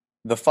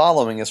The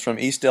following is from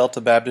East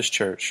Delta Baptist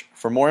Church.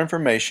 For more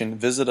information,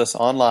 visit us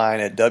online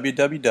at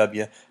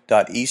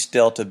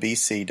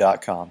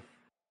www.eastdeltabc.com.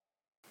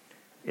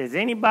 Is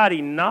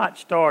anybody not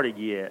started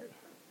yet?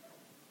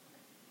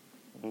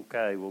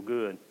 Okay, well,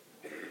 good.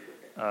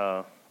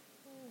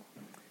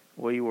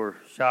 We were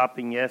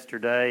shopping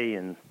yesterday,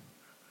 and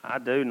I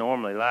do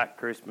normally like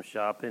Christmas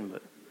shopping,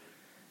 but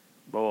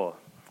boy,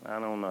 I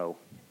don't know.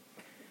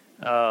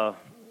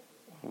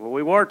 Well,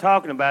 we were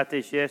talking about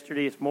this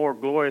yesterday. It's more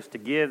glorious to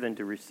give than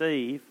to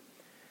receive.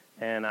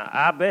 And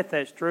I bet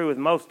that's true with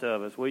most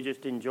of us. We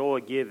just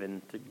enjoy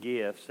giving to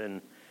gifts, and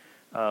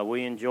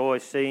we enjoy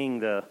seeing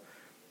the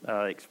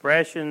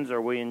expressions,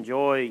 or we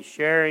enjoy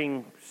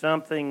sharing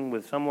something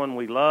with someone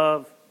we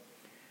love.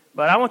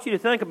 But I want you to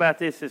think about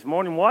this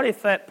morning. What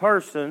if that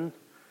person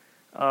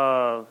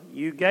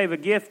you gave a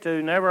gift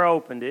to never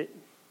opened it?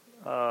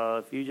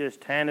 If you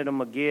just handed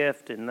them a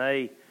gift and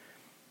they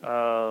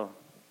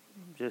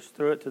just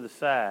threw it to the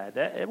side,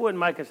 it wouldn't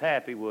make us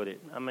happy, would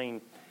it? I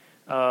mean,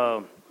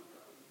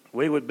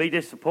 we would be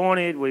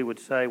disappointed. We would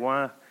say,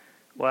 why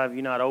have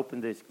you not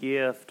opened this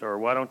gift? Or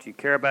why don't you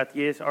care about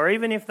this? Or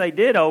even if they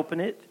did open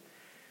it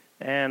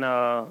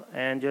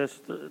and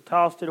just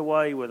tossed it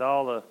away with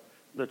all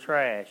the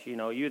trash,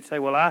 you'd say,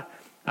 well,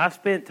 I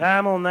spent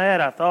time on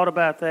that. I thought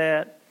about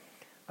that.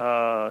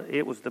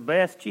 It was the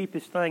best,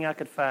 cheapest thing I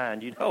could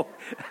find,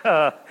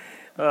 but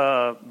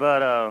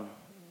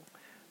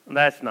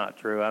that's not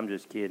true. I'm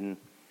just kidding.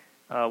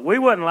 We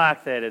wouldn't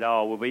like that at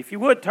all, would we? If you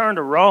would turn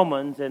to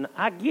Romans, and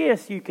I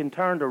guess you can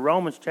turn to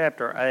Romans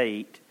chapter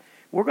 8.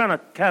 We're going to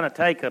kind of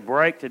take a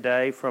break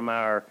today from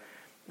our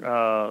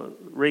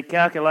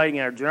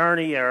recalculating our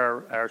journey,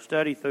 our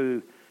study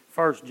through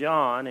 1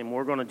 John, and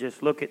we're going to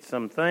just look at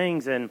some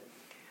things. And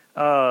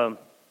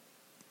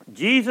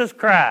Jesus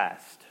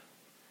Christ,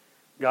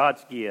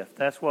 God's gift.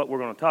 That's what we're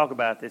going to talk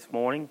about this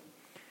morning.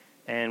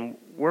 And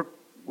we're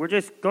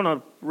just going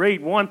to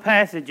read one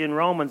passage in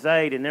Romans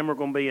 8, and then we're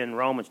going to be in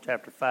Romans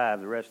chapter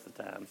 5 the rest of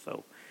the time.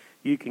 So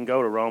you can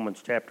go to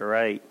Romans chapter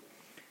 8.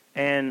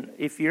 And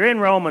if you're in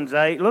Romans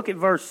 8, look at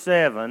verse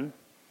 7.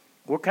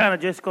 We're kind of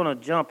just going to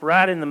jump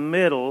right in the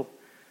middle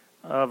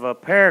of a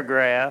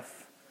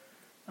paragraph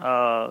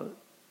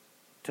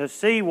to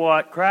see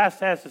what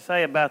Christ has to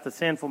say about the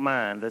sinful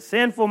mind. The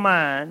sinful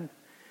mind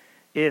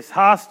is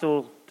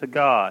hostile to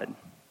God.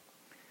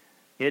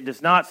 It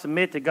does not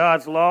submit to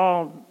God's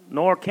law,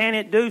 nor can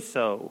it do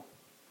so.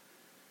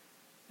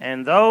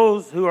 And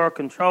those who are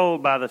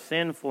controlled by the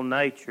sinful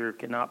nature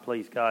cannot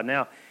please God.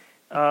 Now,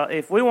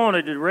 if we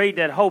wanted to read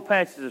that whole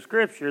passage of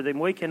Scripture, then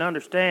we can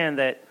understand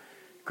that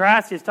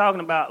Christ is talking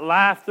about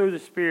life through the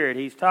Spirit.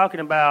 He's talking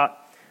about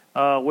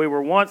we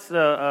were once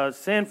a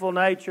sinful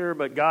nature,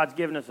 but God's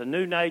given us a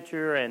new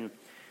nature. And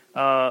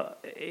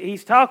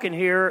he's talking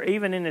here,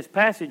 even in this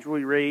passage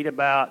we read,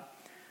 about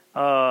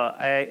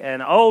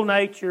an old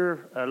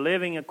nature,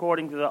 living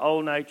according to the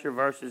old nature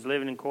versus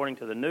living according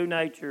to the new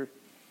nature.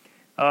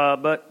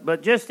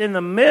 But just in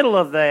the middle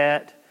of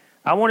that,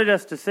 I wanted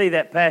us to see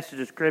that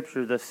passage of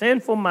Scripture. The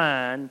sinful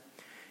mind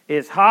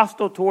is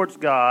hostile towards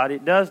God.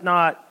 It does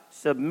not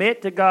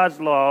submit to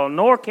God's law,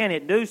 nor can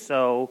it do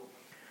so.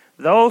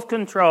 Those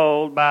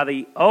controlled by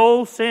the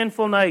old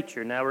sinful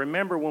nature. Now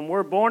remember, when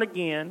we're born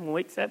again, when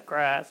we accept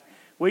Christ,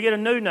 we get a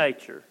new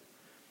nature.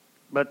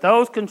 But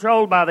those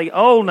controlled by the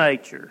old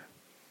nature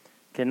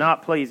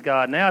cannot please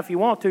God. Now, if you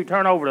want to,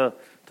 turn over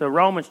to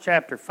Romans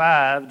chapter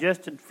 5.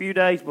 Just a few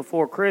days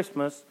before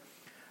Christmas,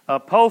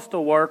 a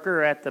postal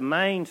worker at the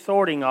main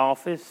sorting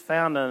office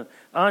found an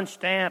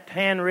unstamped,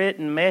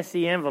 handwritten,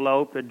 messy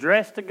envelope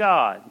addressed to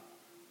God.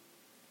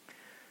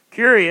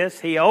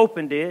 Curious, he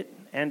opened it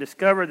and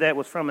discovered that it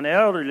was from an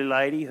elderly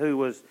lady who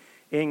was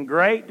in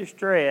great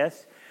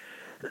distress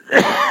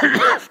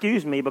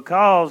excuse me,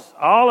 because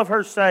all of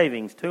her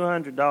savings,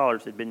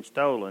 $200, had been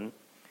stolen,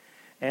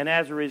 and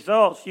as a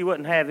result, she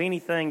wouldn't have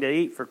anything to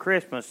eat for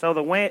Christmas. So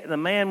the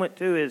man went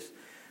to his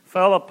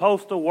fellow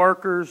postal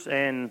workers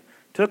and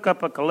took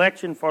up a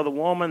collection for the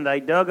woman. They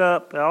dug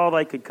up all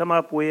they could come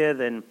up with,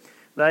 and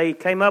they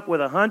came up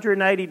with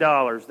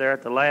 $180 there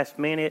at the last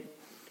minute.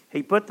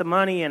 He put the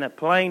money in a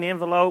plain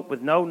envelope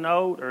with no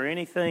note or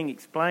anything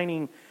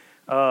explaining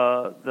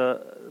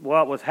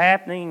what was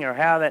happening or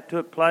how that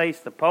took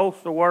place. The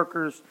postal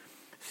workers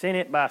sent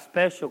it by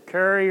special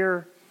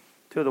courier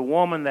to the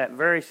woman that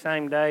very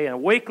same day. And a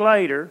week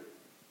later,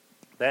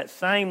 that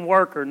same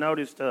worker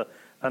noticed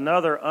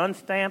another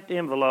unstamped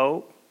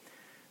envelope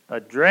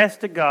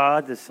addressed to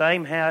God, the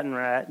same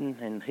handwriting,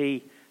 and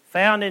he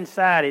found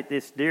inside it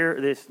this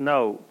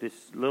note,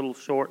 this little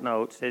short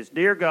note. It says,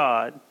 "Dear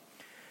God,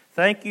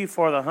 thank you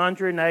for the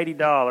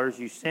 $180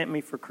 you sent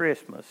me for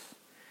Christmas,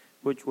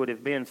 which would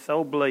have been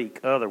so bleak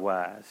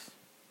otherwise.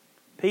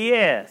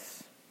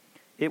 P.S.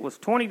 It was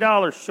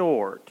 $20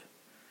 short,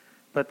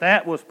 but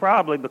that was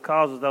probably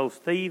because of those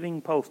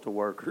thieving postal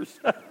workers."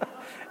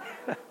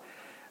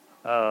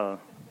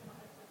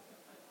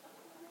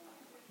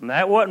 And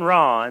that wasn't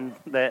Ron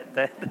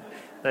that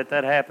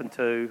happened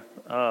to.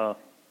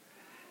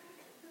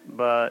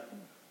 But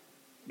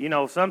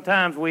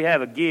sometimes we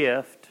have a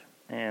gift,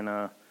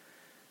 and,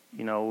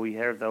 we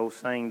hear the old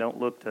saying, don't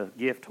look the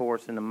gift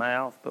horse in the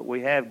mouth, but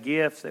we have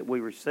gifts that we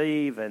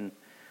receive, and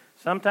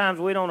sometimes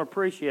we don't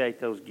appreciate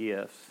those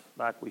gifts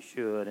like we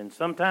should, and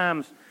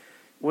sometimes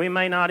we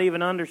may not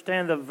even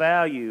understand the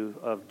value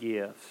of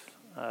gifts.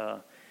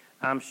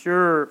 I'm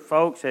sure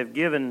folks have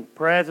given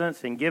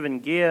presents and given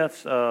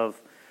gifts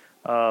of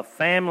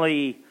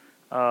family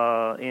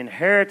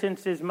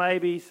inheritances,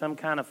 maybe, some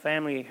kind of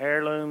family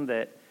heirloom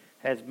that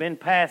has been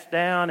passed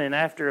down, and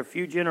after a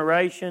few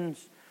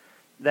generations,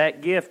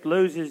 that gift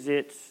loses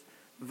its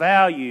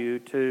value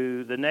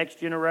to the next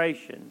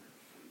generation.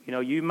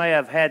 You may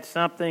have had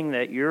something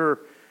that your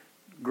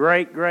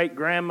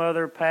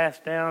great-great-grandmother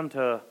passed down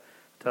to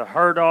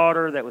her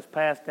daughter, that was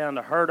passed down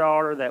to her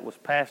daughter, that was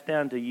passed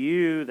down to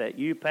you, that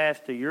you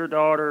passed to your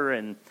daughter,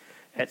 and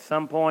at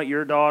some point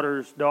your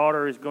daughter's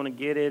daughter is going to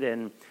get it,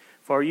 and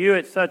for you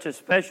it's such a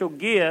special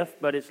gift,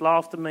 but it's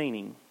lost the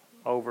meaning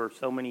over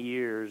so many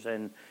years,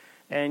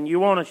 and you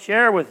want to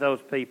share with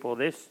those people,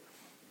 this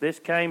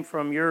came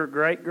from your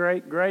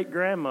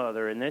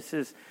great-great-great-grandmother, and this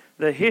is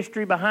the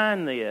history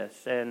behind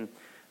this, and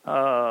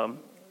a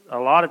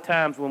lot of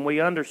times when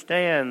we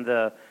understand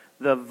the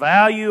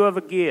value of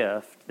a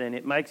gift, then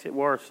it makes it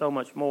worth so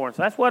much more. And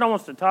so that's what I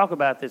want us to talk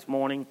about this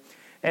morning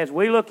as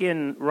we look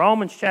in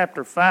Romans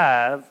chapter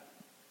 5,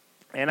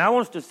 and I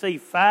want us to see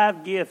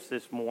 5 gifts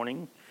this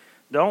morning.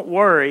 Don't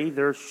worry,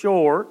 they're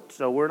short,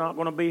 so we're not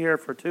going to be here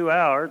for 2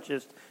 hours,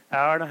 just an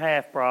hour and a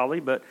half probably,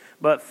 but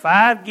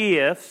 5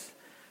 gifts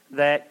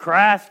that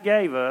Christ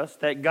gave us,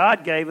 that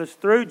God gave us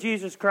through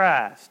Jesus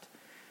Christ.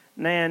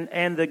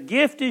 And the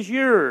gift is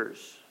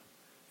yours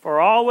for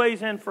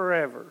always and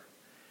forever.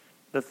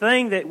 The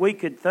thing that we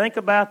could think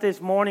about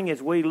this morning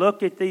as we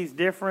look at these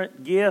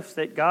different gifts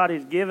that God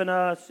has given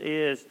us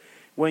is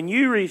when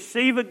you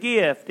receive a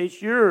gift,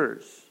 it's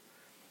yours.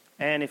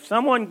 And if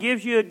someone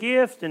gives you a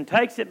gift and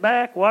takes it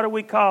back, what do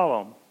we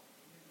call them?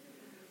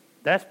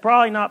 That's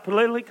probably not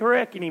politically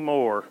correct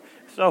anymore.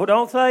 So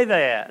don't say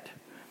that.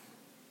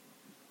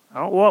 I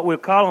don't know what we'll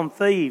call them,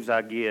 thieves,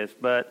 I guess.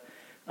 But,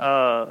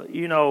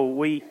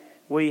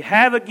 we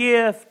have a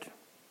gift.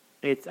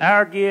 It's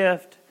our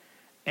gift.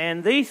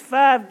 And these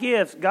 5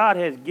 gifts God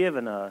has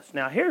given us.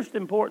 Now, here's the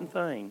important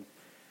thing.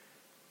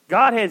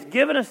 God has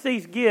given us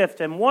these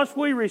gifts, and once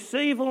we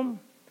receive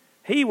them,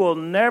 He will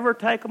never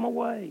take them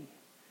away.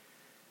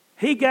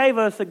 He gave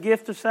us a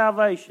gift of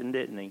salvation,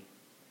 didn't He?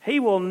 He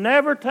will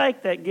never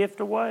take that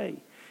gift away.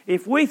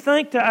 If we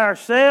think to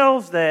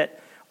ourselves that,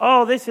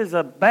 this is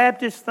a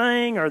Baptist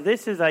thing or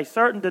this is a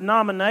certain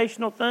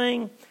denominational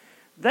thing,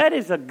 that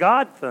is a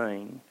God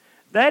thing.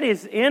 That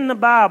is in the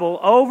Bible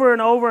over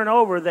and over and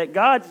over, that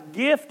God's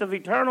gift of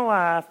eternal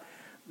life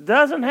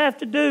doesn't have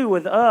to do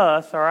with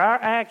us or our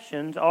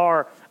actions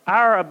or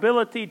our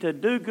ability to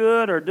do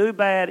good or do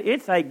bad.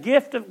 It's a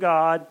gift of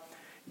God,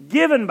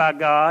 given by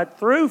God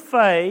through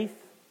faith,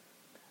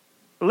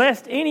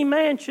 lest any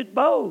man should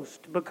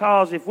boast.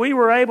 Because if we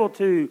were able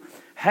to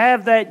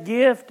have that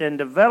gift and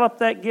develop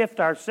that gift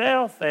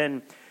ourselves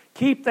and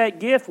keep that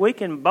gift, we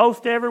can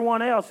boast to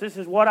everyone else. This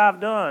is what I've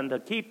done to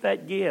keep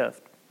that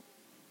gift.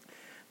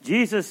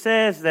 Jesus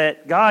says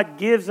that God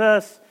gives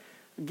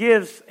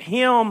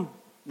Him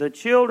the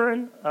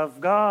children of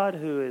God,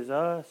 who is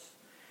us,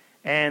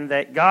 and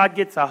that God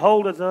gets a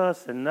hold of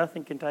us and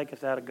nothing can take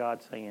us out of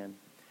God's hand.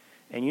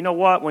 And you know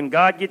what? When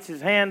God gets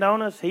His hand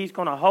on us, He's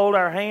going to hold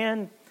our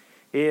hand.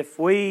 If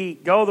we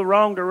go the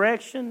wrong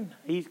direction,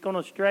 He's going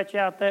to stretch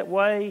out that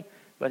way,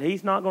 but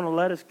He's not going to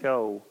let us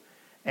go.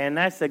 And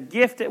that's a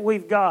gift that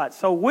we've got.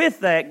 So with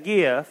that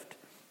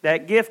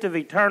gift of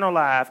eternal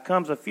life,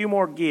 comes a few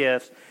more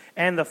gifts.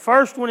 And the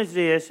first one is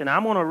this, and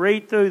I'm going to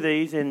read through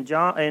these in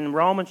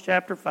Romans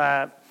chapter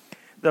 5.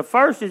 The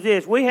first is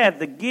this: we have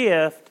the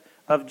gift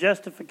of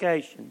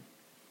justification.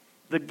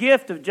 The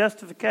gift of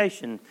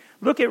justification.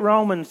 Look at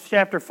Romans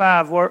chapter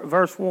 5,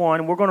 verse 1,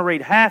 and we're going to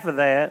read half of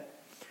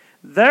that.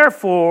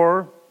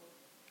 Therefore,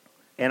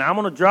 and I'm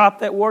going to drop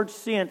that word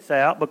since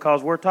out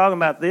because we're talking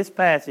about this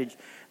passage.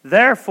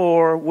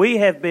 Therefore, we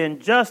have been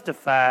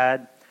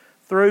justified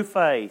through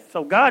faith.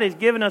 So God has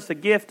given us a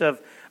gift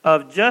of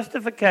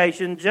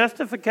justification.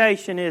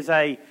 Justification is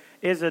a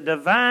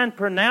divine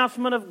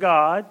pronouncement of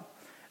God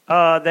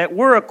that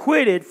we're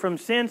acquitted from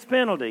sin's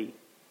penalty.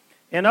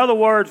 In other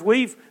words,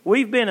 we've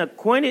been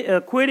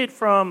acquitted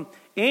from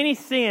any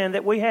sin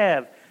that we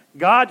have.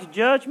 God's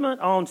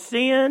judgment on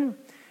sin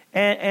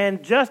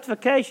and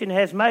justification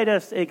has made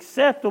us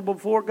acceptable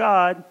before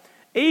God,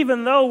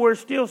 even though we're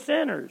still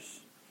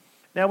sinners.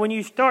 Now, when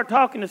you start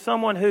talking to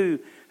someone who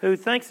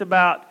thinks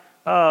about,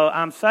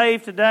 I'm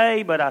saved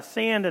today, but I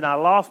sinned and I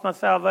lost my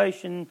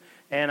salvation,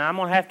 and I'm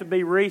going to have to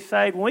be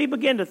resaved. When we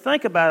begin to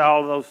think about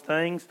all of those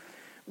things,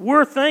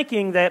 we're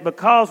thinking that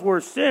because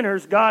we're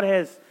sinners, God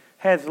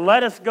has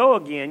let us go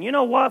again. You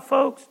know what,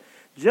 folks?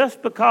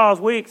 Just because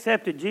we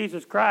accepted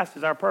Jesus Christ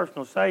as our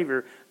personal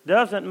Savior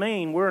doesn't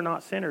mean we're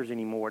not sinners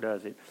anymore,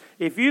 does it?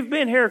 If you've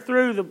been here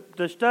through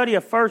the study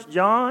of 1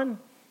 John,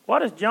 what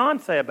does John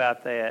say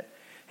about that?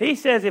 He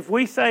says if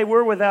we say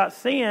we're without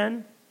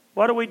sin,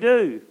 what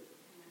do?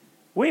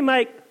 We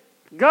make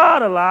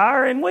God a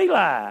liar and we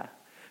lie.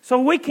 So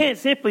we can't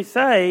simply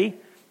say,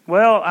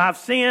 well, I've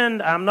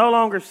sinned, I'm no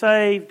longer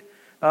saved,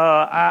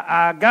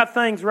 I got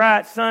things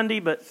right Sunday,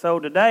 but so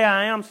today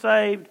I am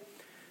saved.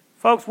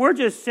 Folks, we're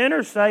just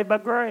sinners saved by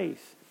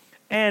grace.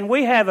 And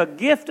we have a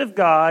gift of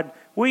God.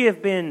 We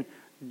have been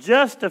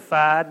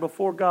justified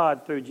before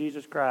God through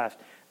Jesus Christ.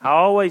 I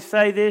always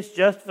say this,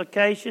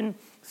 justification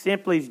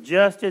simply is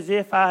just as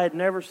if I had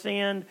never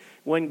sinned.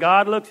 When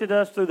God looks at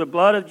us through the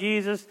blood of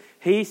Jesus,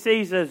 He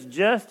sees us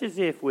just as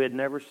if we had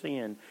never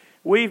sinned.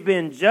 We've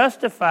been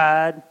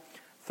justified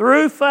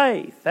through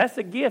faith. That's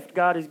a gift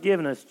God has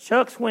given us.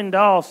 Chuck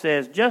Swindoll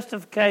says,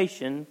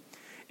 justification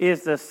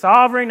is the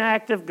sovereign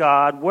act of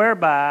God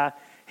whereby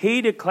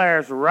He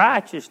declares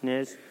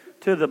righteousness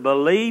to the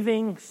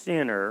believing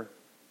sinner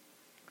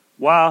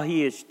while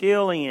he is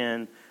still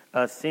in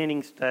a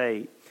sinning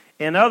state.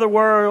 In other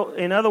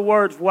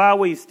words, while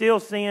we still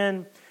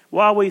sin,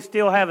 while we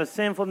still have a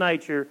sinful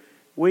nature,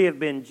 we have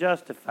been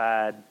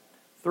justified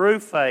through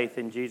faith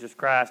in Jesus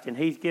Christ, and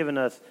He's given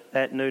us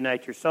that new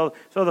nature. So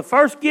the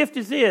first gift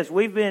is this: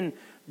 we've been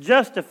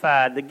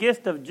justified. The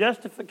gift of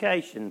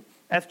justification.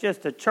 That's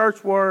just a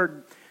church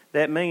word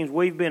that means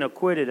we've been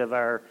acquitted of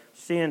our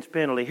sin's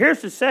penalty.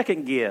 Here's the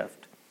second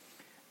gift.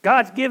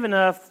 God's given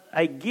us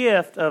a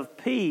gift of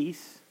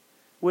peace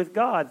with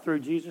God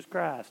through Jesus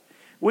Christ.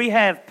 We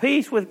have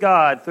peace with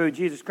God through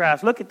Jesus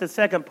Christ. Look at the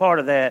second part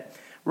of that.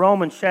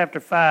 Romans chapter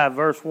 5,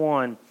 verse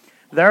 1.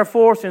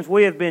 Therefore, since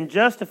we have been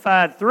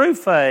justified through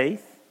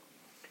faith,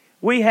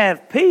 we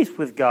have peace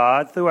with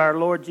God through our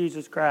Lord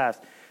Jesus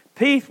Christ.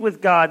 Peace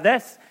with God,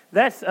 that's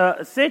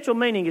essential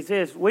meaning is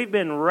this: we've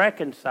been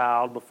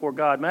reconciled before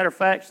God. Matter of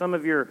fact, some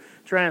of your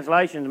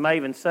translations may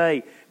even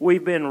say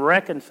we've been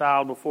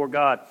reconciled before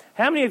God.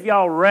 How many of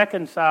y'all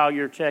reconcile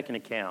your checking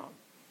account?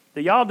 Do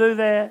y'all do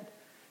that?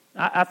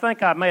 I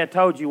think I may have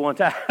told you one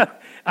time.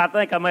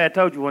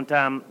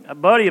 A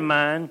buddy of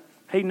mine,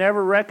 he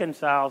never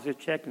reconciles his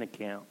checking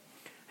account.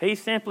 He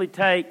simply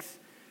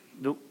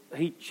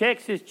he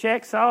checks his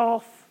checks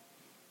off,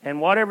 and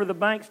whatever the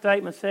bank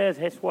statement says,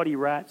 that's what he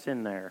writes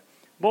in there.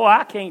 Boy,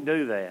 I can't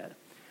do that.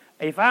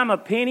 If I'm a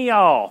penny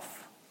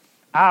off,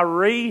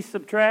 I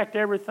subtract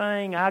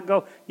everything. I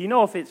go,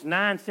 if it's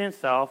 9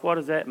 cents off, what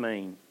does that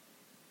mean?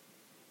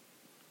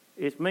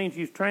 It means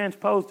you've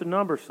transposed a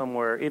number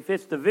somewhere. If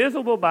it's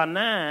divisible by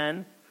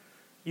 9,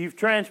 you've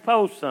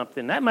transposed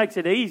something. That makes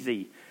it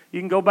easy.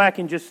 You can go back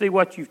and just see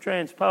what you've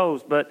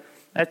transposed, but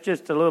that's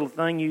just a little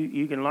thing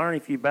you can learn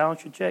if you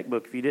balance your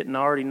checkbook. If you didn't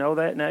already know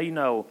that, now you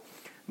know.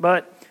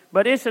 But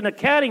it's an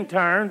accounting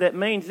term that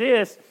means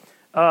this: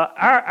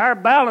 our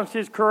balance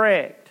is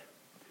correct.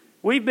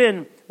 We've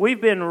been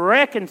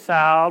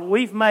reconciled.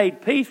 We've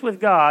made peace with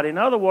God. In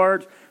other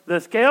words, the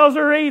scales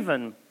are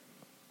even.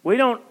 We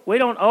don't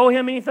owe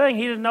Him anything.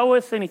 He doesn't owe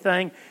us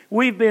anything.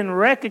 We've been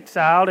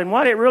reconciled, and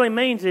what it really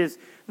means is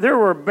there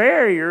were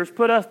barriers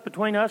put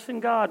between us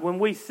and God. When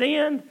we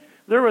sinned,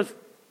 there was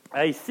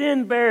a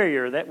sin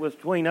barrier that was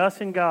between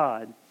us and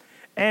God.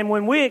 And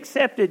when we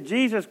accepted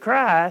Jesus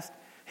Christ,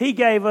 He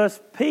gave us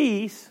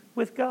peace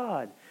with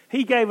God.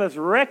 He gave us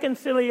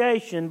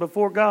reconciliation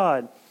before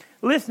God.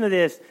 Listen to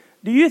this.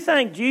 Do you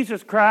think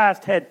Jesus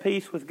Christ had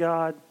peace with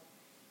God?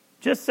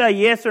 Just say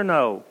yes or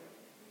no.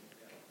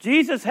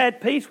 Jesus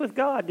had peace with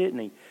God, didn't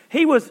He?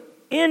 He was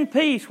in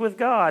peace with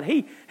God.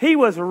 He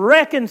was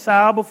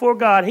reconciled before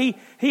God. He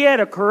had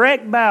a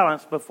correct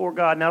balance before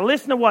God. Now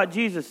listen to what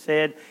Jesus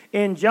said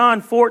in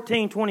John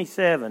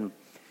 14:27.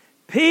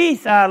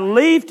 Peace I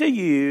leave to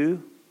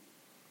you,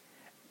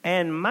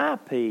 and my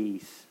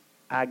peace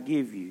I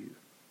give you.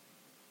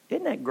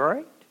 Isn't that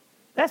great?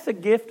 That's a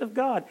gift of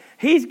God.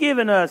 He's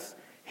given us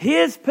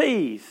His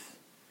peace.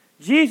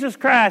 Jesus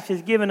Christ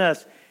has given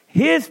us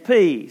His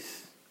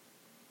peace.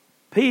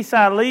 Peace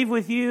I leave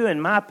with you,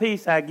 and my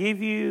peace I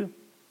give you.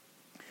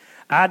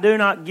 I do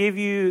not give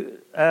you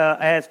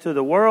as to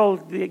the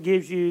world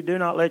gives you. Do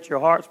not let your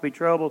hearts be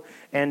troubled,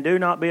 and do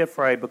not be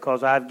afraid,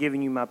 because I have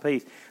given you my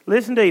peace.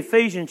 Listen to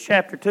Ephesians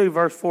chapter 2,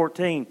 verse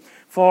 14.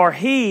 For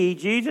He,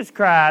 Jesus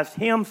Christ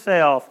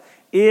Himself,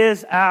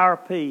 is our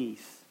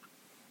peace.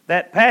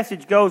 That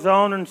passage goes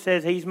on and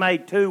says He's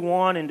made two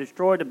one and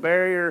destroyed the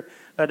barrier,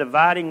 a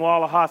dividing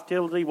wall of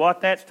hostility.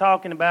 What that's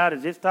talking about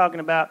is it's talking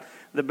about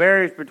the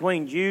barriers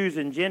between Jews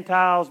and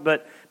Gentiles.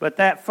 But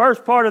that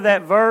first part of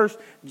that verse,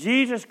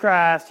 Jesus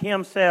Christ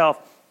Himself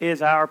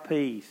is our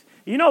peace.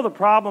 You know the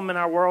problem in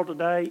our world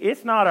today?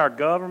 It's not our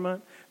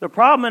government. The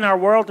problem in our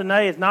world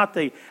today is not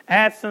the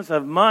absence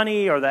of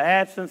money or the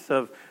absence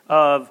of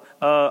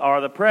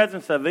or the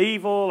presence of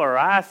evil or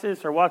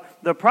ISIS or what.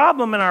 The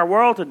problem in our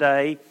world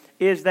today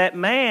is that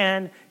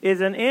man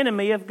is an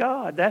enemy of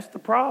God. That's the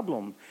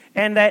problem.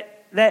 And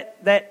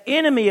that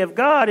enemy of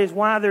God is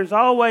why there's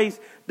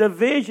always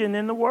division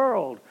in the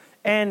world.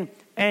 And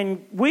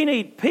we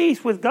need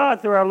peace with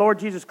God through our Lord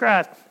Jesus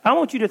Christ. I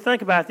want you to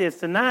think about this.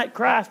 The night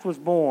Christ was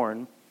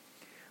born,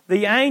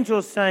 the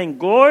angels sang,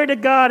 "Glory to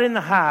God in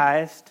the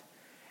highest,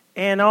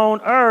 and on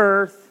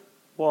earth,"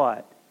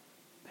 what?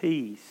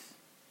 Peace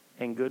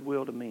and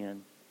goodwill to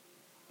men.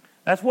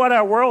 That's what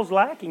our world's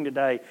lacking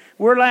today.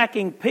 We're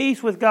lacking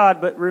peace with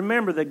God, but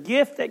remember the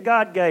gift that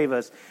God gave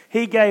us.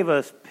 He gave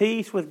us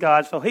peace with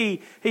God. So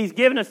He's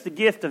given us the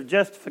gift of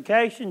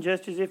justification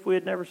just as if we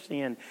had never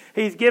sinned.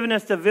 He's given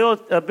us the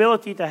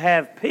ability to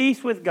have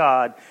peace with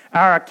God.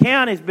 Our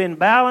account has been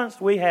balanced.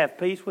 We have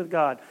peace with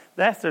God.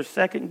 That's their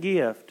second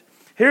gift.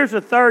 Here's the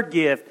third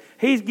gift.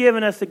 He's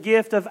given us the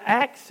gift of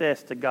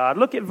access to God.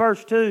 Look at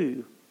verse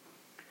 2.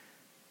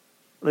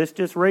 Let's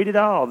just read it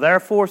all.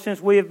 Therefore, since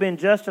we have been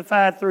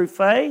justified through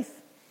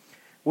faith,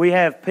 we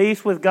have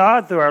peace with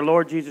God through our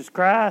Lord Jesus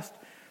Christ.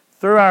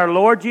 Through our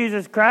Lord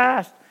Jesus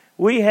Christ,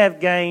 we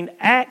have gained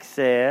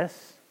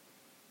access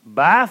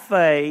by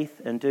faith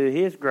into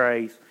His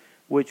grace,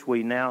 which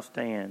we now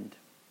stand.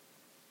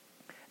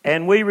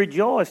 And we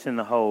rejoice in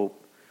the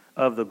hope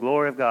of the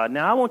glory of God.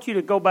 Now, I want you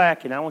to go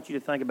back and I want you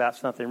to think about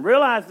something.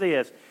 Realize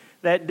this,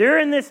 that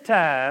during this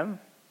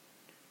time,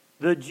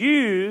 the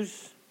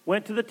Jews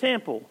went to the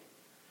temple.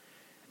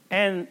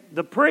 And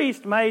the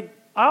priest made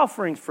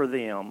offerings for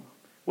them.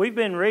 We've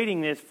been reading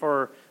this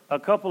for a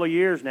couple of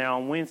years now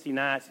on Wednesday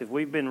nights as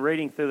we've been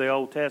reading through the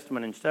Old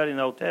Testament and studying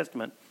the Old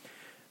Testament.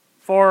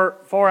 For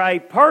a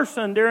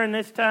person during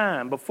this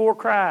time, before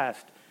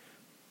Christ,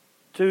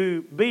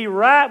 to be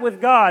right with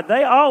God,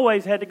 they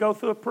always had to go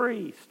through a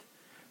priest.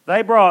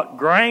 They brought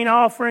grain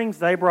offerings.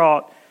 They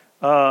brought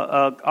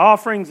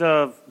offerings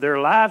of their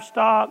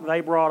livestock.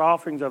 They brought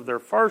offerings of their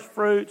first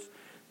fruits.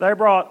 They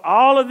brought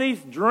all of these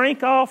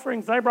drink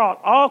offerings. They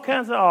brought all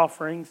kinds of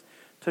offerings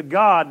to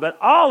God, but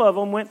all of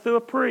them went through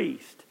a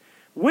priest.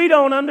 We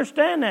don't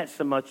understand that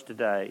so much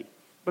today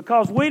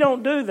because we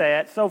don't do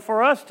that. So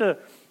for us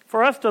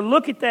to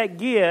look at that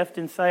gift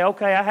and say,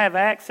 okay, I have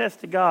access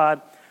to God,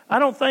 I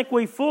don't think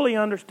we fully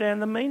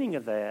understand the meaning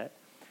of that.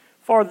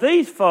 For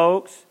these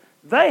folks,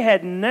 they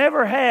had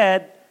never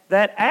had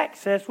that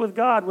access with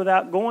God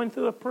without going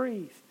through a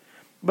priest.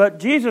 But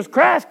Jesus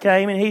Christ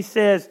came and He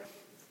says,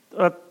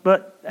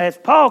 but as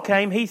Paul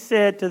came, he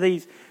said to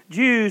these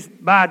Jews,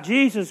 by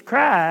Jesus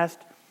Christ,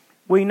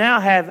 we now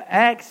have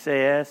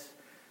access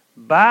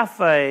by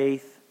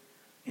faith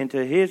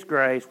into His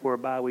grace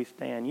whereby we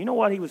stand. You know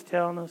what he was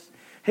telling us?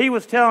 He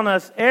was telling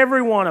us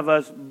every one of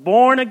us,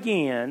 born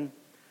again,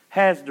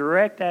 has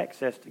direct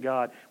access to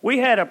God. We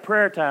had a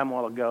prayer time a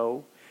while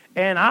ago,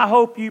 and I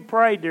hope you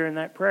prayed during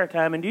that prayer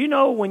time. And do you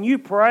know when you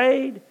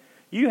prayed,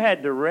 you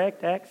had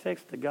direct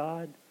access to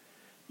God?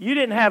 You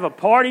didn't have a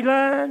party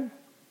line.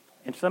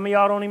 And some of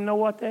y'all don't even know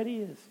what that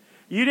is.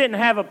 You didn't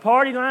have a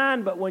party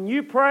line, but when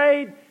you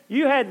prayed,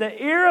 you had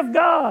the ear of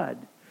God.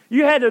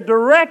 You had a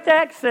direct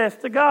access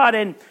to God,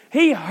 and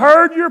He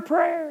heard your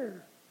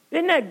prayer.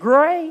 Isn't that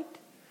great?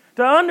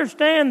 To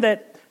understand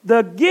that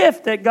the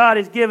gift that God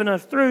has given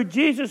us through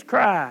Jesus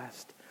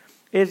Christ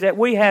is that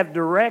we have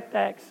direct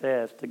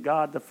access to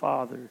God the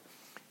Father.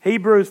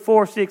 Hebrews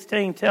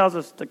 4:16 tells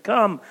us to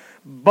come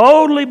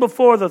boldly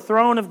before the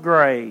throne of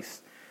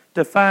grace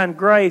to find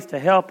grace to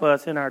help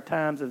us in our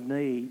times of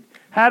need.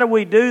 How do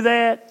we do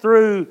that?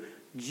 Through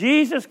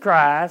Jesus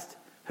Christ,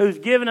 who's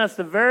given us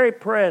the very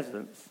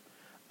presence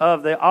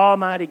of the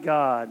Almighty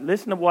God.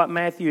 Listen to what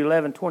Matthew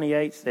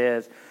 11:28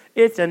 says.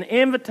 It's an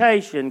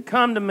invitation.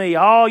 Come to me,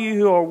 all you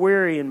who are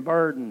weary and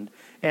burdened,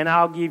 and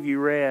I'll give you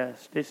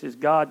rest. This is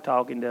God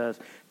talking to us.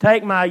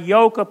 Take my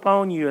yoke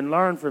upon you and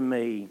learn from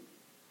me,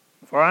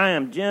 for I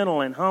am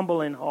gentle and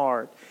humble in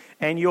heart,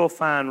 and you'll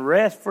find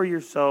rest for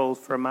your souls,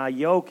 for my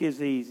yoke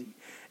is easy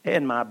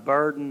and my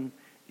burden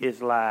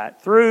is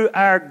light. Through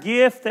our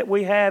gift that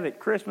we have at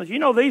Christmas, you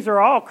know, these are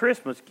all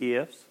Christmas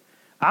gifts.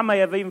 I may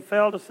have even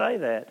failed to say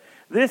that.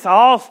 This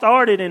all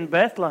started in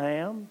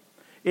Bethlehem.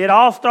 It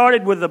all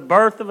started with the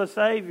birth of a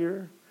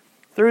Savior.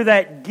 Through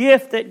that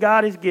gift that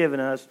God has given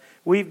us,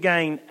 we've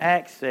gained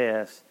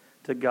access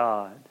to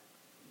God.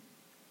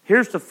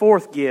 Here's the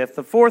fourth gift.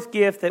 The fourth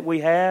gift that we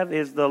have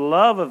is the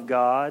love of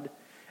God.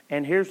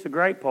 And here's the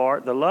great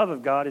part. The love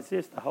of God is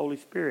this, the Holy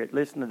Spirit.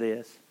 Listen to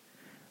this.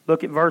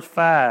 Look at verse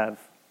 5,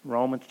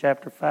 Romans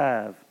chapter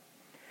 5.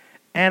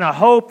 And a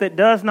hope that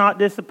does not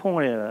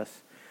disappoint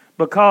us,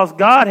 because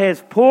God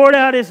has poured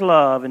out His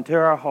love into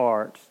our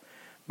hearts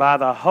by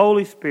the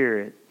Holy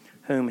Spirit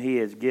whom He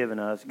has given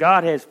us.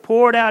 God has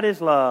poured out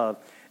His love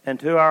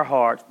into our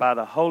hearts by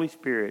the Holy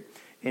Spirit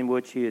in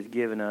which He has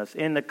given us.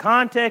 In the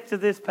context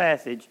of this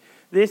passage,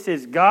 this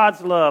is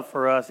God's love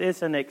for us.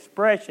 It's an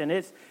expression.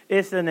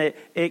 It's an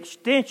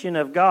extension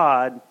of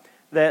God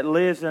that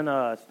lives in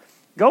us.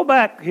 Go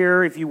back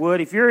here, if you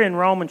would. If you're in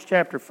Romans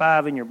chapter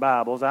 5 in your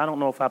Bibles, I don't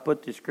know if I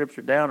put this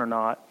scripture down or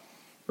not,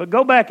 but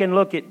go back and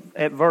look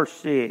at verse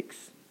 6.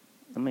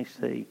 Let me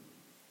see.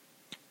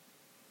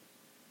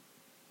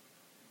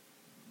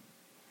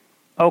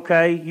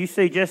 Okay, you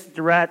see, just at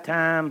the right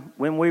time,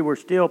 when we were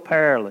still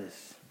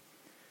perilous,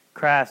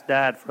 Christ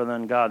died for the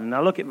ungodly.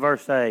 Now look at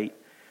verse 8.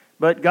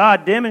 But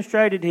God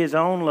demonstrated His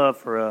own love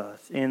for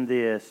us in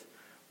this: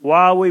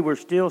 while we were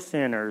still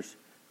sinners,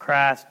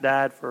 Christ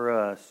died for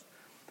us.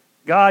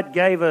 God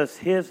gave us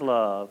His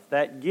love,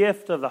 that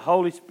gift of the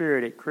Holy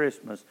Spirit at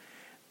Christmas.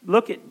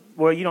 look at,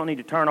 well, you don't need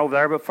to turn over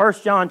there, but 1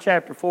 John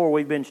chapter 4,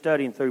 we've been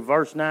studying through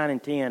verse 9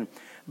 and 10.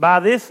 By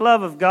this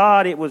love of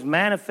God, it was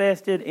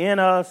manifested in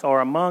us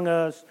or among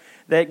us,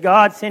 that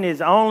God sent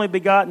His only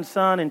begotten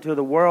Son into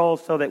the world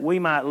so that we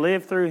might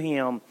live through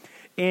Him.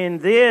 In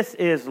this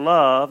is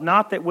love,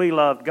 not that we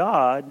loved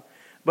God,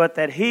 but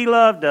that He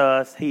loved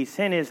us. He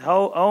sent His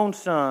own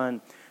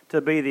Son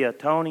to be the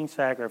atoning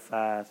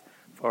sacrifice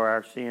for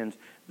our sins.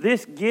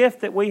 This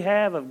gift that we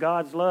have of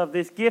God's love,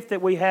 this gift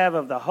that we have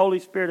of the Holy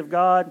Spirit of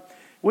God,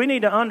 we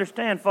need to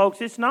understand,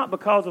 folks, it's not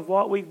because of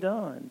what we've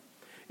done.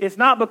 It's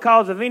not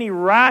because of any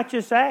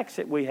righteous acts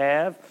that we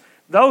have.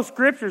 Those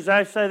scriptures,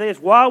 I say this,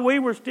 while we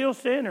were still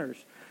sinners,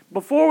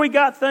 before we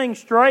got things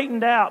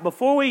straightened out,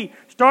 before we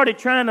started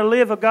trying to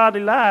live a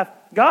godly life,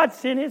 God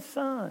sent His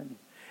Son.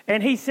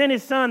 And He sent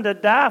His Son to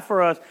die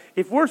for us.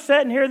 If we're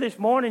sitting here this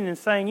morning and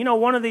saying, you know,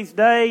 one of these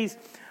days,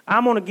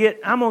 I'm going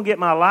to get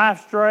my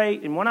life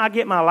straight, and when I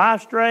get my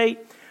life straight,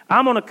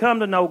 I'm going to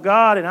come to know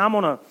God, and I'm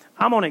going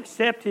to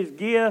accept His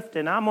gift,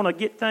 and I'm going to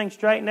get things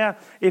straightened out.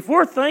 If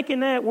we're thinking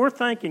that, we're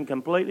thinking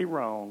completely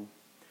wrong.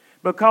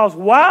 Because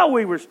while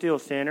we were still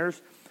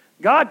sinners,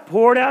 God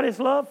poured out His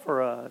love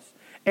for us.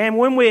 And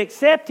when we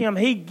accept Him,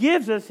 He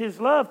gives us His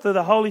love through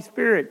the Holy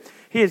Spirit,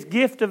 His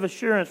gift of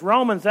assurance.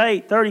 Romans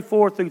 8,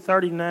 34 through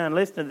 39,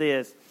 listen to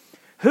this.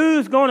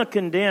 Who's going to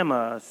condemn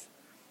us?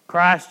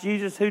 Christ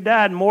Jesus, who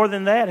died, more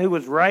than that, who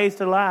was raised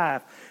to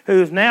life,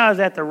 who now is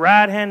at the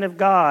right hand of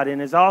God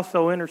and is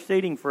also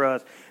interceding for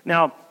us.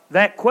 Now,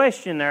 that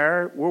question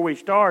there, where we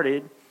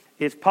started,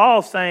 is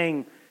Paul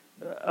saying,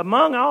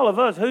 among all of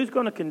us, who's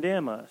going to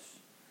condemn us?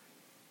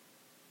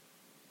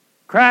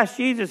 Christ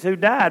Jesus, who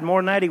died, more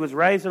than that, He was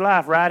raised to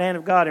life, right hand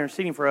of God,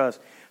 interceding for us.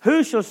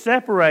 Who shall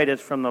separate us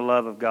from the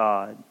love of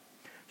God?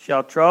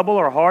 Shall trouble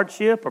or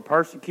hardship or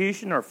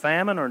persecution or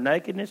famine or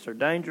nakedness or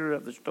danger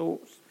of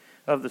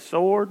the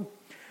sword?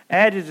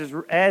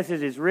 As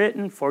it is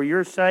written, for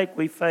your sake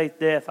we face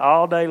death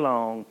all day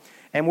long,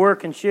 and we're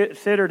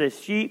considered as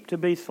sheep to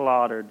be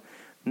slaughtered.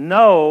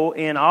 No,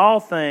 in all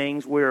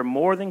things we are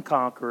more than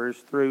conquerors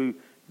through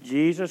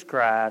Jesus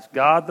Christ,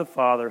 God the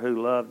Father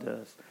who loved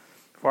us.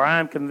 For I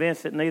am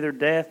convinced that neither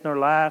death nor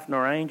life,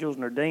 nor angels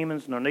nor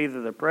demons, nor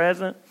neither the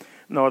present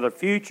nor the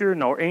future,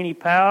 nor any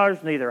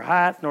powers, neither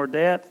height nor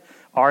depth,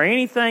 or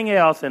anything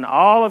else in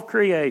all of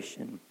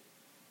creation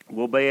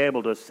will be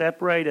able to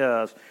separate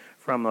us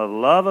from the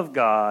love of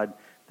God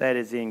that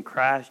is in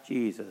Christ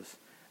Jesus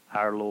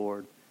our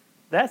Lord.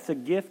 That's a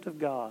gift of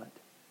God.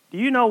 Do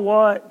you know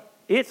what?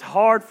 It's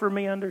hard for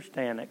me to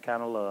understand that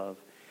kind of love.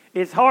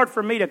 It's hard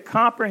for me to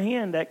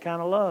comprehend that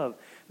kind of love.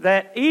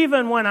 That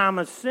even when I'm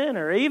a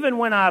sinner, even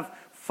when I've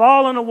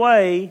fallen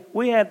away,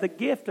 we have the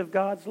gift of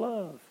God's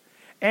love.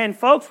 And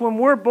folks, when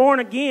we're born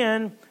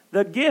again,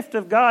 the gift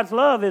of God's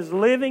love is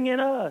living in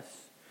us.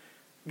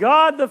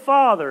 God the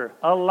Father,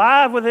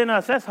 alive within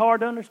us. That's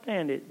hard to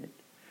understand, isn't it?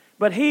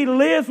 But He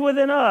lives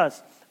within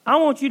us. I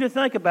want you to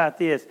think about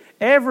this.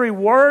 Every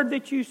word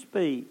that you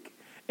speak,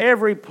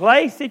 every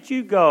place that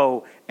you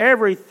go,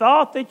 every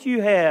thought that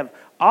you have,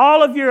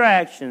 all of your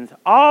actions,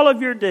 all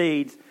of your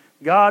deeds,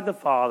 God the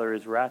Father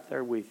is right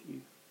there with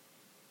you.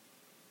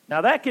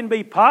 Now that can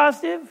be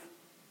positive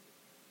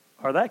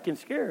or that can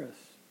scare us.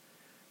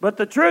 But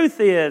the truth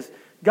is,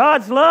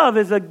 God's love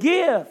is a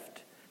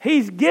gift.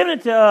 He's given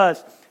it to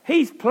us.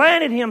 He's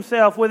planted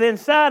Himself within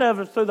inside of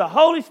us through the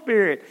Holy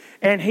Spirit.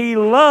 And He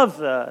loves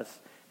us.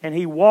 And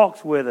He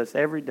walks with us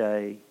every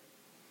day.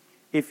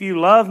 If you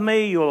love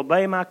me, you'll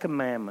obey my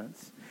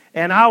commandments.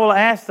 And I will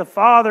ask the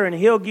Father, and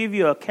He'll give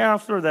you a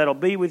counselor that'll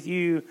be with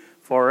you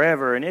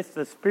forever. And it's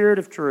the Spirit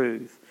of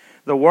truth.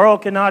 The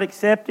world cannot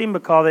accept Him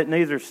because it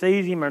neither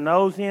sees Him or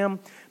knows Him.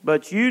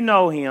 But you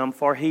know Him,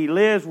 for He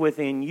lives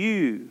within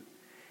you.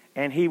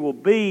 And He will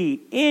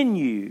be in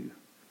you.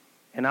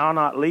 And I'll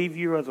not leave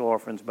you as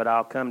orphans, but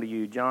I'll come to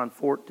you. John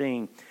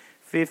 14,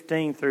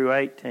 15 through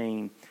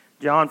 18.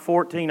 John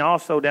 14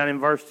 also down in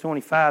verse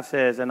 25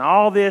 says, and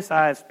all this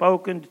I have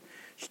spoken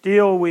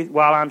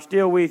while I'm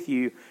still with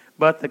you,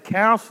 but the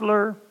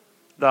Counselor,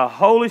 the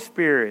Holy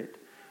Spirit,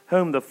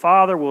 whom the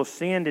Father will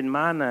send in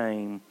my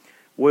name,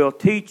 will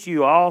teach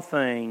you all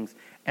things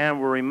and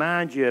will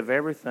remind you of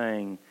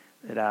everything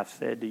that I've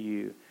said to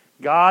you.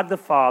 God the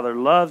Father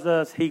loves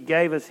us. He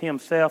gave us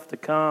Himself to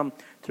come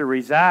to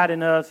reside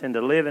in us and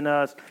to live in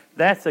us.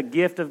 That's a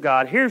gift of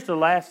God. Here's the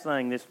last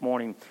thing this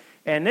morning,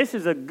 and this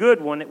is a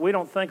good one that we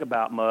don't think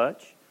about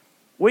much.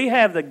 We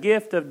have the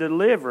gift of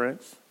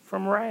deliverance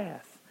from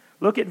wrath.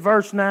 Look at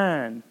verse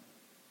 9.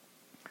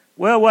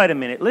 Well, wait a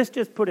minute. Let's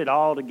just put it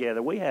all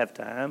together. We have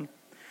time.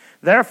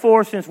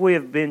 Therefore, since we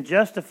have been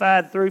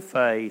justified through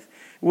faith,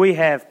 we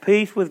have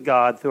peace with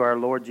God through our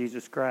Lord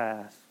Jesus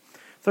Christ,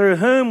 through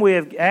whom we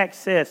have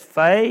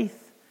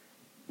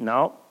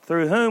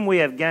through whom we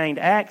have gained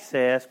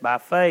access by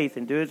faith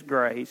into His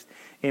grace,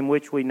 in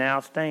which we now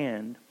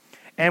stand.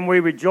 And we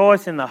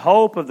rejoice in the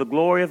hope of the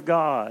glory of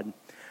God.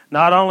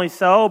 Not only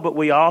so, but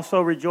we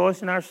also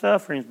rejoice in our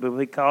sufferings, but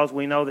because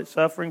we know that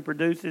suffering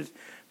produces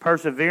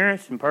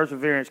perseverance, and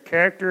perseverance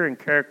character, and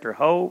character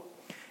hope.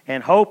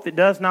 and hope that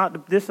does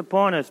not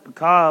disappoint us,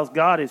 because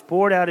God has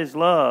poured out His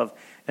love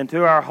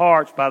into our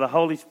hearts by the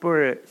Holy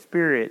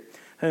Spirit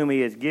whom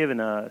He has given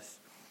us.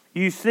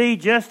 You see,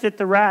 just at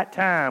the right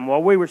time,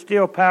 while we were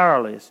still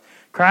powerless,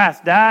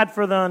 Christ died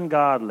for the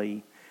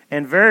ungodly.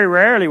 And very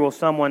rarely will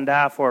someone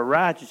die for a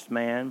righteous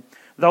man,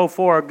 though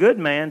for a good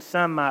man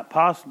some might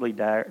possibly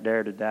dare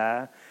to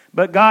die.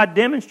 But God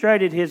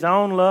demonstrated His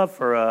own love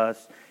for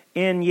us,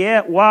 and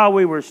yet while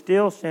we were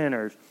still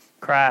sinners,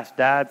 Christ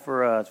died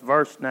for us.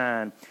 Verse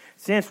 9,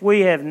 since we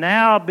have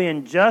now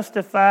been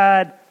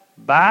justified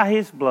by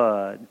His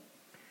blood,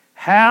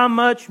 how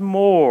much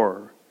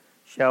more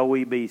shall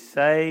we be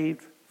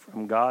saved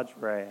from God's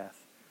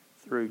wrath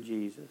through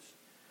Jesus?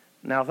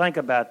 Now think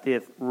about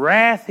this.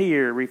 Wrath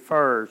here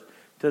refers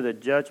to the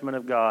judgment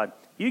of God.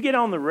 You get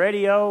on the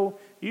radio,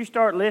 you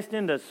start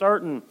listening to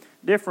certain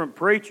different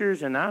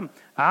preachers, and I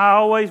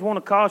always want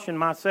to caution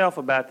myself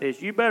about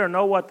this. You better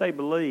know what they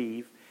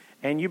believe,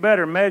 and you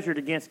better measure it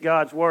against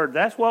God's Word.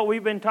 That's what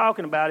we've been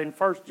talking about in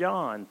 1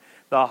 John.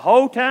 The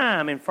whole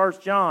time in 1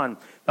 John,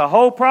 the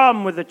whole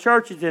problem with the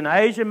churches in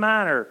Asia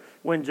Minor,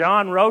 when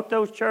John wrote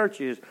those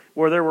churches,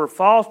 where there were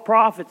false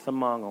prophets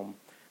among them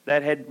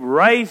that had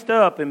raised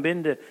up and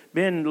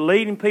been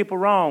leading people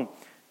wrong.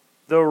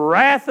 The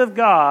wrath of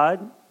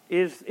God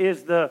is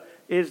the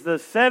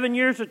 7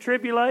 years of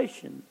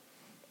tribulation.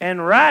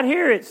 And right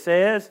here it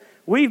says,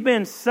 we've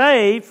been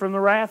saved from the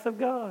wrath of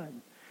God.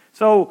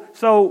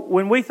 So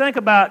when we think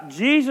about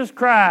Jesus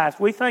Christ,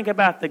 we think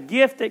about the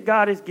gift that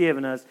God has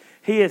given us.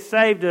 He has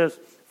saved us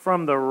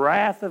from the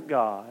wrath of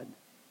God.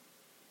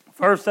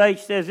 Verse 8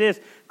 says this,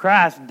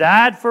 Christ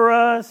died for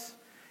us.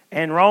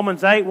 And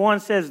Romans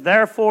 8:1 says,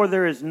 therefore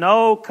there is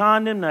no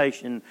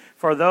condemnation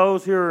for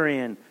those who are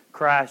in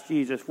Christ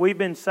Jesus. We've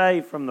been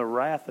saved from the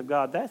wrath of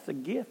God. That's a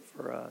gift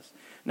for us.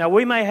 Now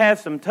we may have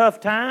some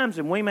tough times,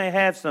 and we may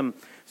have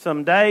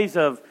some days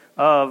of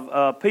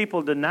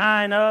people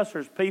denying us,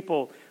 or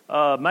people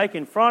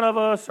making fun of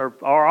us,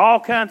 or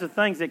all kinds of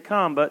things that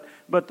come.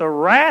 But the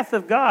wrath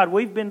of God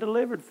we've been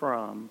delivered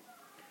from.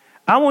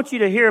 I want you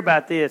to hear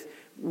about this.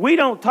 We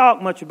don't talk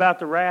much about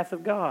the wrath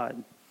of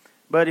God.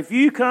 But if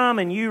you come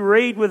and you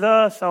read with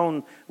us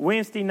on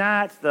Wednesday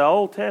nights, the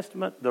Old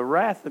Testament, the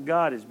wrath of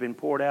God has been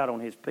poured out on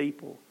His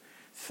people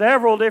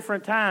several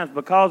different times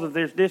because of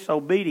their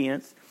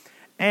disobedience.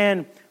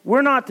 And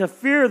we're not to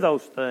fear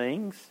those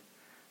things.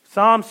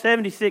 Psalm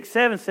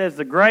 76:7 says,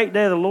 the great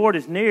day of the Lord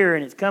is near,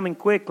 and it's coming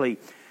quickly.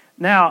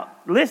 Now,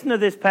 listen to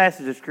this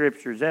passage of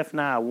Scripture,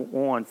 Zephaniah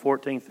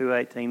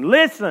 1:14-18.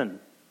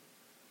 Listen.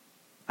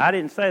 I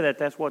didn't say that.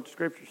 That's what the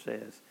Scripture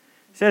says.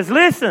 It says,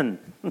 listen.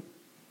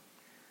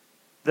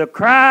 The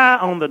cry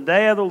on the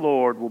day of the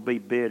Lord will be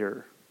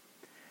bitter,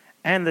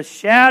 and the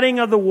shouting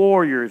of the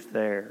warriors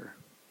there.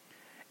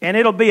 And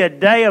it'll be a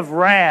day of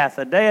wrath,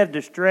 a day of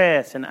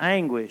distress and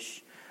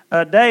anguish,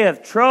 a day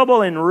of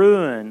trouble and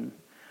ruin,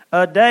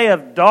 a day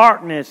of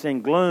darkness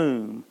and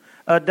gloom,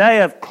 a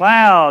day of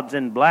clouds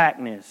and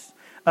blackness,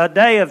 a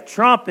day of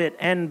trumpet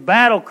and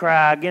battle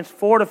cry against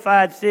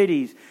fortified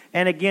cities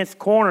and against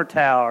corner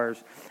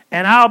towers.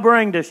 And I'll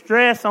bring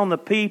distress on the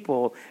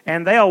people,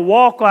 and they'll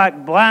walk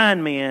like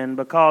blind men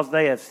because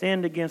they have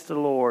sinned against the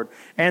Lord.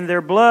 And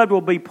their blood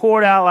will be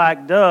poured out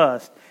like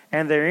dust,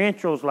 and their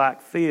entrails like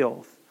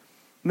filth.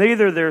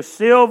 Neither their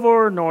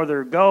silver nor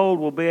their gold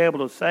will be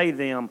able to save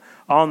them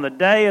on the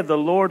day of the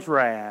Lord's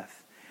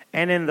wrath.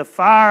 And in the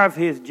fire of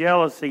His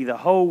jealousy, the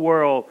whole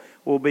world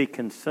will be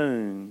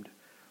consumed.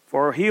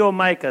 For He'll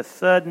make a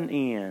sudden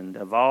end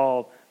of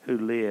all who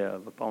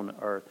live upon the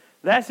earth.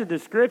 That's a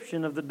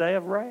description of the day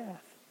of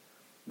wrath.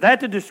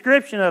 That's a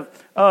description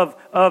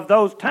of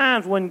those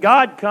times when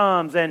God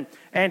comes and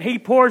He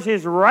pours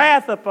His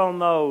wrath upon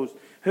those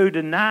who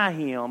deny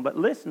Him. But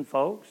listen,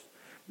 folks,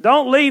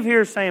 don't leave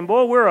here saying,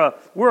 boy,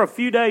 we're a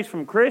few days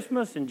from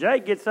Christmas, and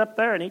Jake gets up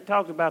there and he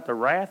talks about the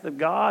wrath of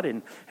God,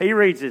 and he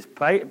reads his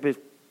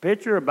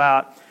picture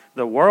about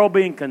the world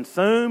being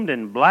consumed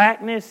and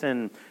blackness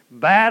and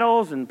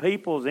battles and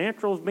people's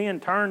entrails being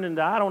turned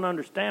into, I don't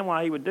understand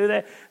why he would do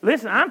that.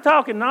 Listen, I'm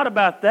talking not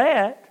about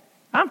that.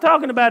 I'm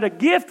talking about a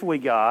gift we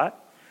got,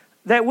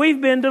 that we've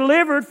been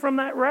delivered from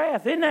that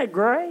wrath. Isn't that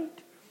great?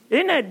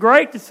 Isn't that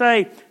great to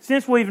say,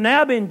 since we've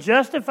now been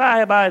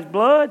justified by His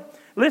blood,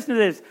 listen to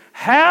this,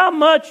 how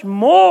much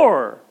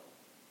more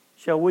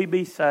shall we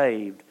be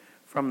saved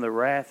from the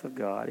wrath of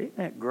God? Isn't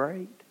that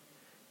great?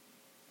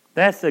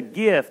 That's a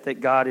gift that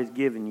God has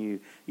given you.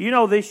 You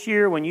know, this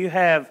year when you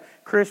have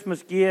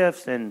Christmas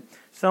gifts and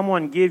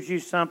someone gives you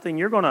something,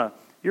 you're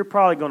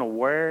probably going to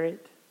wear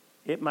it.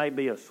 It may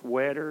be a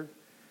sweater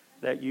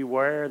that you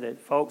wear that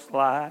folks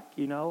like.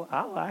 You know,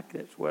 I like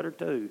that sweater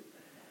too.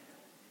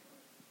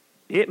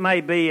 It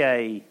may be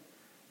a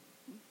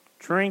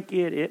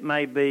trinket. It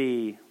may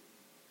be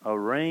a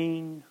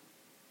ring.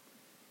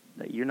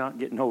 You're not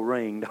getting no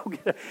ring.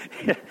 Don't get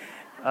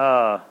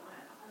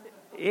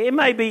it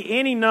may be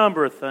any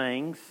number of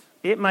things.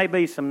 It may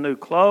be some new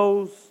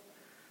clothes.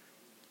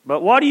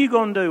 But what are you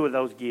going to do with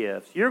those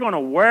gifts? You're going to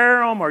wear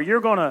them, or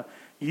you're going to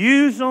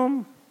use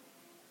them.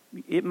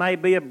 It may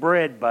be a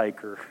bread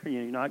baker.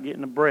 You're not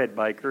getting a bread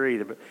baker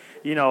either, but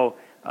you're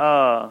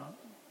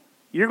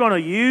going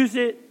to use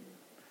it.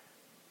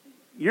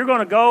 You're going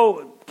to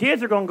go.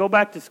 Kids are going to go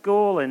back to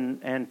school,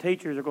 and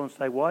teachers are going to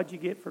say, "What'd you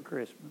get for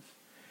Christmas?"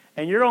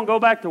 And you're going to go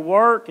back to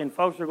work, and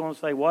folks are going to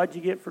say, "What'd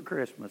you get for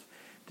Christmas?"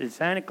 Did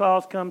Santa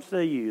Claus come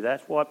see you?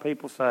 That's what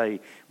people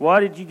say. What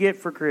did you get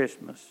for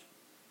Christmas?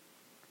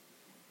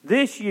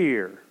 This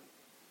year,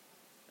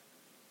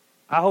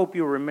 I hope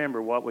you'll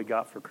remember what we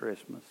got for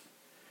Christmas.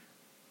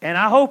 And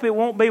I hope it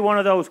won't be one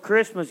of those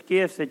Christmas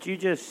gifts that you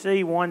just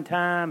see one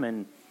time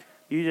and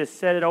you just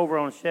set it over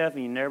on a shelf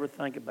and you never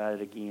think about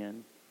it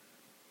again.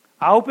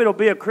 I hope it'll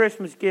be a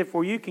Christmas gift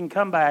where you can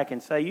come back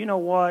and say, you know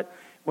what?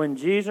 When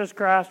Jesus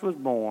Christ was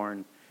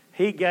born,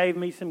 He gave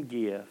me some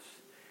gifts.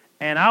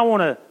 And I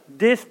want to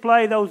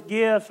display those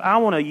gifts. I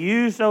want to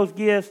use those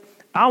gifts.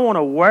 I want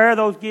to wear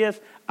those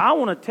gifts. I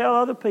want to tell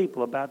other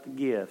people about the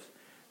gifts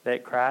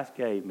that Christ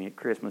gave me at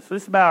Christmas. So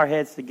let's bow our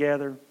heads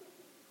together.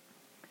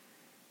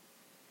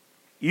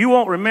 You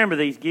won't remember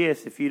these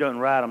gifts if you don't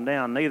write them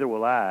down. Neither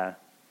will I.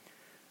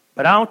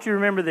 But I want you to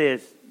remember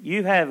this.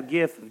 You have a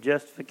gift of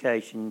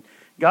justification.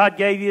 God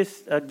gave you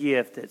a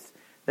gift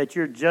that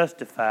you're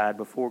justified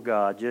before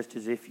God, just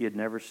as if you had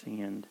never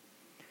sinned.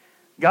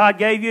 God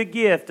gave you a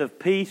gift of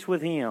peace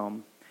with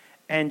Him.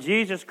 And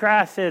Jesus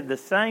Christ said, the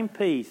same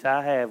peace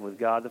I have with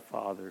God the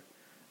Father,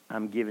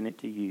 I'm giving it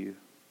to you.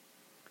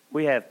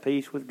 We have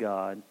peace with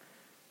God.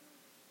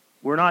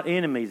 We're not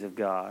enemies of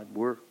God.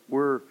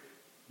 We're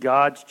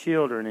God's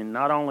children. And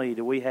not only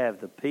do we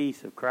have the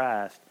peace of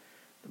Christ,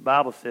 the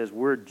Bible says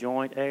we're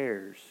joint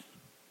heirs.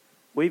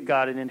 We've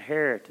got an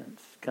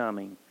inheritance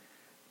coming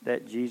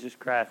that Jesus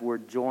Christ, we're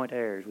joint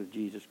heirs with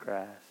Jesus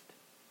Christ.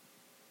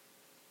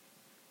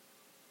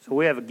 So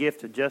we have a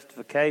gift of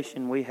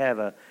justification. We have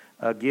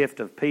a gift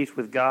of peace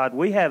with God.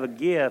 We have a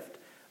gift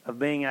of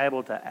being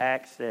able to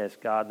access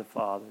God the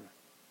Father.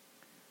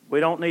 We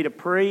don't need a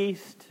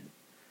priest.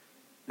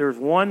 There's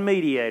one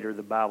mediator,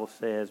 the Bible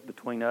says,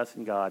 between us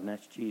and God, and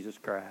that's Jesus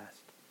Christ.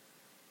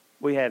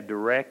 We have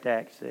direct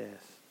access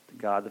to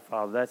God the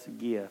Father. That's a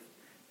gift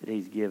that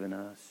He's given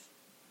us.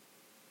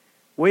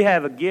 We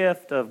have a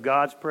gift of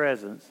God's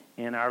presence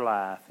in our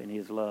life and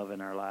His love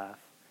in our life.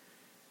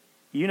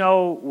 You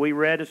know, we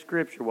read a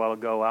scripture a while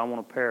ago. I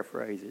want to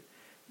paraphrase it.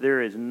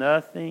 There is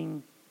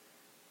nothing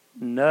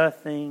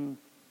that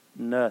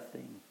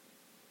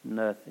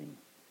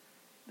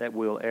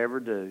we'll ever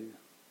do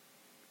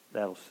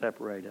that'll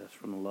separate us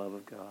from the love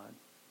of God.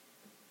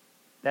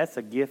 That's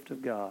a gift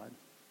of God.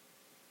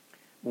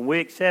 When we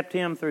accept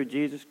Him through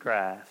Jesus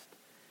Christ,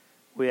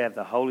 we have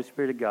the Holy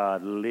Spirit of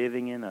God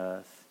living in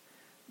us.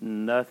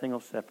 Nothing will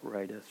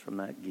separate us from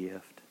that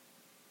gift.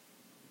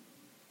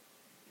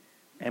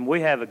 And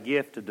we have a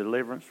gift of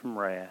deliverance from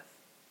wrath.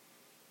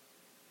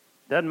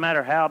 Doesn't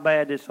matter how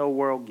bad this whole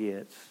world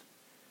gets,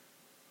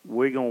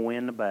 we're going to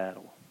win the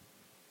battle.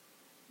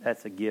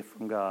 That's a gift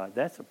from God.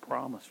 That's a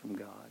promise from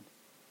God.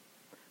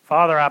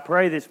 Father, I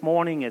pray this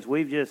morning as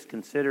we've just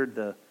considered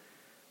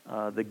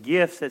the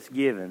gifts that's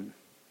given,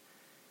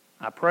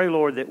 I pray,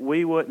 Lord, that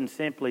we wouldn't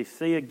simply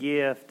see a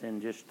gift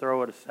and just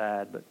throw it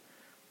aside, but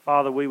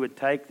Father, we would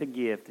take the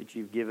gift that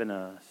You've given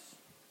us,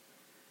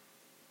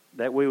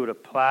 that we would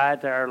apply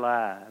it to our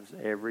lives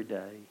every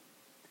day.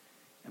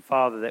 And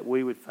Father, that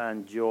we would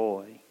find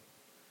joy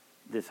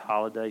this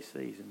holiday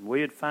season.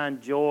 We would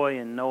find joy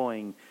in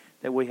knowing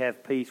that we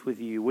have peace with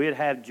You. We'd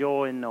have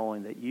joy in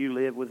knowing that You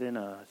live within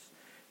us,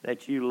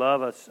 that You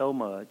love us so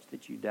much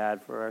that You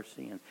died for our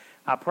sins.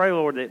 I pray,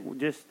 Lord, that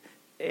just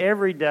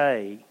every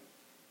day,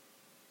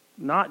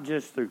 not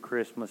just through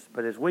Christmas,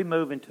 but as we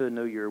move into a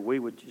new year, we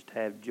would just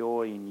have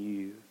joy in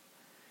You.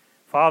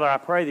 Father, I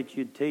pray that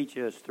You'd teach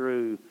us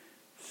through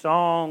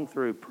song,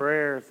 through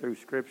prayer, through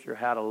Scripture,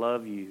 how to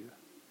love You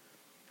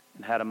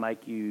and how to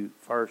make You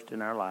first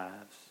in our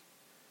lives.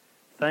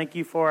 Thank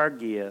You for our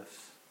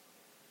gifts.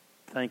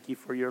 Thank You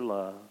for Your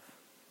love.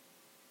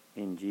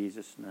 In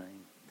Jesus'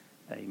 name,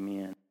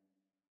 amen.